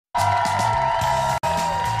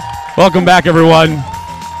Welcome back, everyone.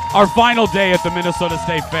 Our final day at the Minnesota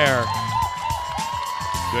State Fair.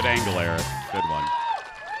 Good angle, Eric. Good one.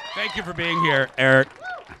 Thank you for being here, Eric.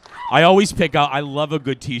 I always pick out, I love a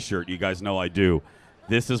good t-shirt. You guys know I do.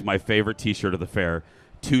 This is my favorite t-shirt of the fair.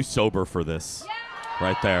 Too sober for this.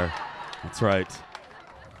 Right there. That's right.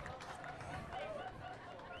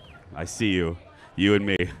 I see you. You and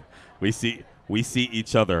me. We see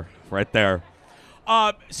each other right there.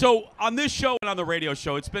 So on this show and on the radio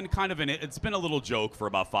show, it's been it's been a little joke for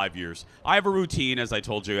about 5 years. I have a routine, as I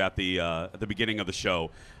told you at the beginning of the show.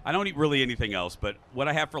 I don't eat really anything else, but what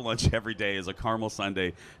I have for lunch every day is a caramel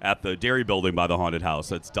sundae at the dairy building by the haunted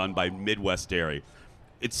house. It's done by Midwest Dairy.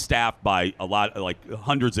 It's staffed by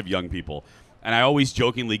hundreds of young people. And I always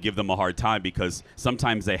jokingly give them a hard time because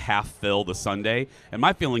sometimes they half fill the sundae. And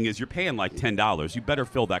my feeling is you're paying like $10. You better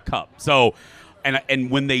fill that cup. So, and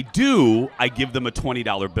when they do, I give them a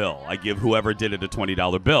 $20 bill. I give whoever did it a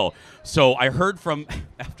 $20 bill. So I heard from,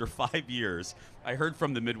 after 5 years, I heard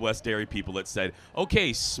from the Midwest Dairy people that said,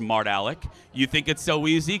 okay, smart Alec, you think it's so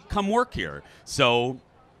easy? Come work here. So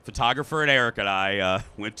photographer and Eric and I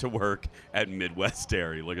went to work at Midwest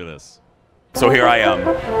Dairy. Look at this. So here I am.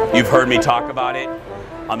 You've heard me talk about it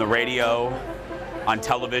on the radio, on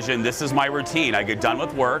television. This is my routine. I get done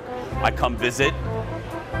with work, I come visit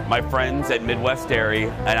my friends at Midwest Dairy,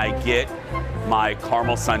 and I get my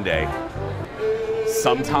caramel sundae.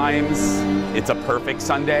 Sometimes it's a perfect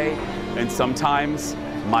sundae, and sometimes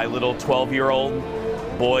my little 12-year-old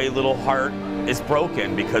boy little heart is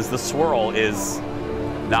broken because the swirl is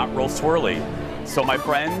not real swirly. So my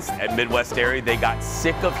friends at Midwest Dairy, they got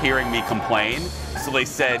sick of hearing me complain, so they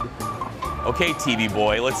said, okay, TV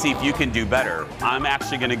boy, let's see if you can do better. I'm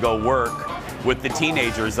actually gonna go work with the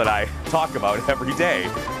teenagers that I talk about every day,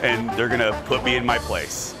 and they're gonna put me in my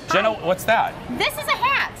place. Jenna, what's that? This is a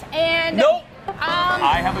hat, and nope.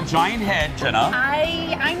 I have a giant head, Jenna.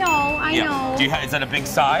 I know. Do you is that a big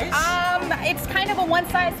size? It's kind of a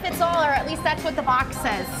one-size-fits-all, or at least that's what the box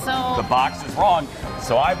says. So the box is wrong,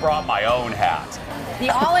 so I brought my own hat. The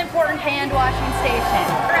all-important hand washing station.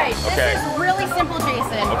 All right, this is really simple,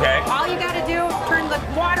 Jason. Okay. All you gotta do, turn the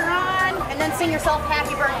water on, and then sing yourself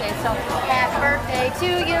happy birthday. So, happy birthday to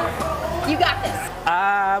you. You got this.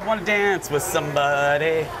 I wanna dance with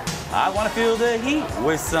somebody. I wanna feel the heat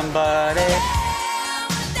with somebody.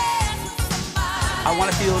 I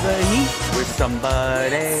wanna feel the heat with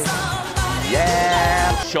somebody.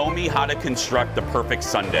 Yeah. Show me how to construct the perfect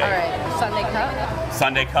sundae. All right, sundae cup.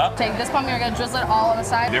 Sundae cup. Take this pump, you're gonna drizzle it all on the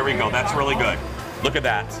side. There we go, that's really good. Look at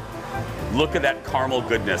that. Look at that caramel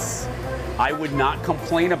goodness. I would not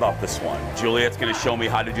complain about this one. Juliet's gonna show me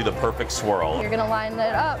how to do the perfect swirl. You're gonna line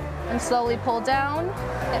it up and slowly pull down.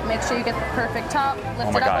 And make sure you get the perfect top,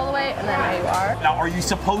 lift it up all the way, and then there you are. Now, are you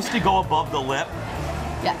supposed to go above the lip?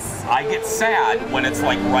 Yes. I get sad when it's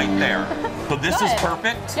like right there. So this is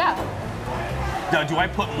perfect? Yeah. Now, do I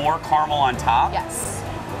put more caramel on top? Yes.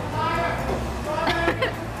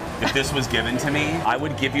 If this was given to me, I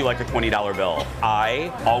would give you like a $20 bill.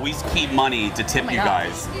 I always keep money to tip you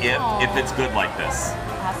guys if it's good like this.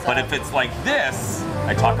 Awesome. But if it's like this,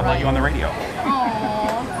 I talk about you on the radio.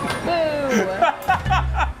 Aww, boo.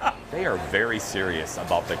 They are very serious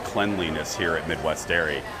about the cleanliness here at Midwest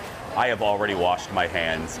Dairy. I have already washed my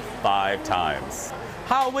hands 5 times.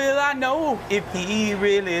 How will I know if he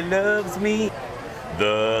really loves me?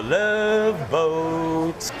 The love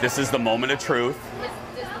boat. This is the moment of truth.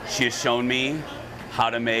 She has shown me how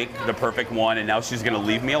to make the perfect one, and now she's gonna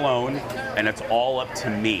leave me alone, and it's all up to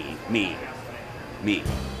me.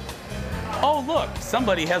 Oh, look,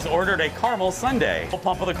 somebody has ordered a caramel sundae. Full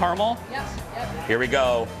pump of the caramel? Yep. Here we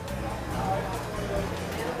go.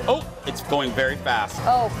 Oh, it's going very fast.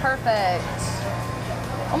 Oh, perfect.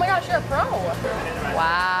 Oh my gosh, you're a pro.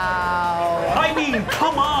 Wow. I mean,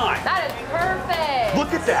 come on. That is perfect.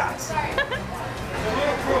 Look at that.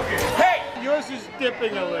 Hey, Yours is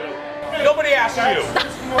dipping a little. nobody asked you.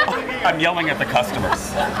 I'm yelling at the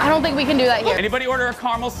customers. I don't think we can do that here. Anybody order a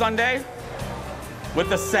caramel sundae?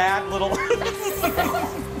 With a sad little...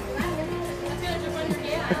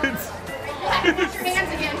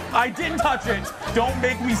 Hands again. I didn't touch it. Don't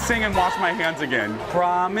make me sing and wash my hands again.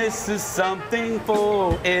 Promise is something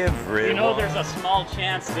for everyone. You know there's a small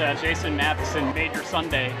chance that Jason Matheson made your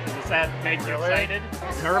Sunday. Does that make you excited?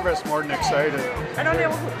 Nervous more than excited. I don't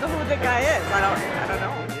know who the guy is. I don't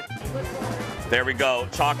know. There we go.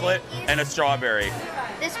 Chocolate and a strawberry.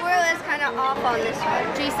 This swirl is kind of off on this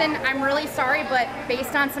one. Jason, I'm really sorry, but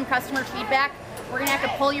based on some customer feedback, we're gonna have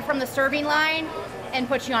to pull you from the serving line and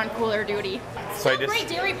put you on cooler duty. So I Still just- great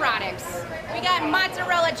dairy products. We got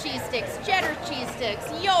mozzarella cheese sticks, cheddar cheese sticks,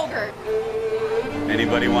 yogurt.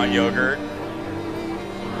 Anybody want yogurt?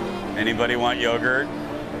 Anybody want yogurt?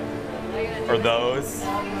 Or those?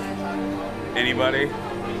 Anybody?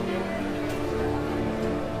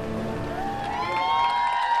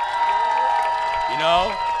 You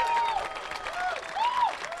know?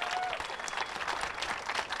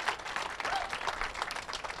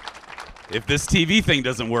 If this TV thing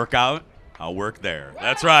doesn't work out, I'll work there.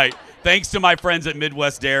 That's right. Thanks to my friends at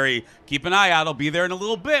Midwest Dairy. Keep an eye out. I'll be there in a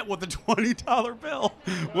little bit with a $20 bill.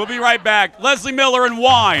 We'll be right back. Leslie Miller and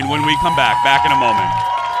wine when we come back. Back in a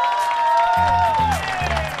moment.